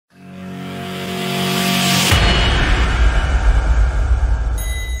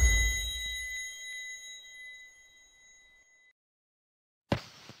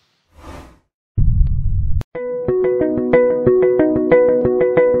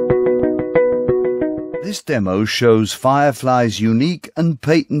This demo shows Firefly's unique and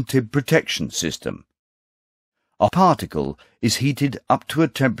patented protection system. A particle is heated up to a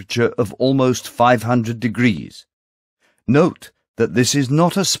temperature of almost 500 degrees. Note that this is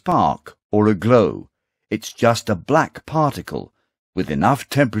not a spark or a glow. It's just a black particle with enough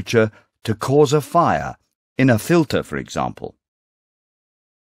temperature to cause a fire, in a filter, for example.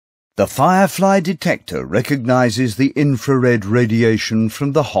 The Firefly detector recognizes the infrared radiation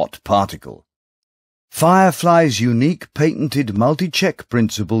from the hot particle. Firefly's unique patented multi-check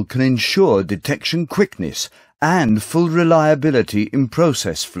principle can ensure detection quickness and full reliability in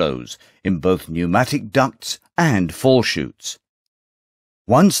process flows in both pneumatic ducts and fall chutes.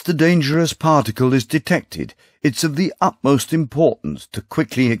 Once the dangerous particle is detected, it's of the utmost importance to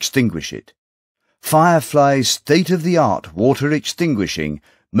quickly extinguish it. Firefly's state-of-the-art water extinguishing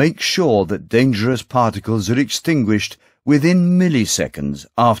makes sure that dangerous particles are extinguished within milliseconds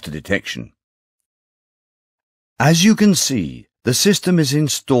after detection. As you can see, the system is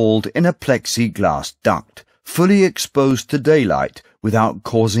installed in a plexiglass duct, fully exposed to daylight without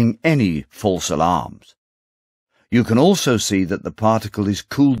causing any false alarms. You can also see that the particle is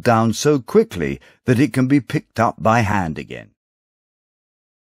cooled down so quickly that it can be picked up by hand again.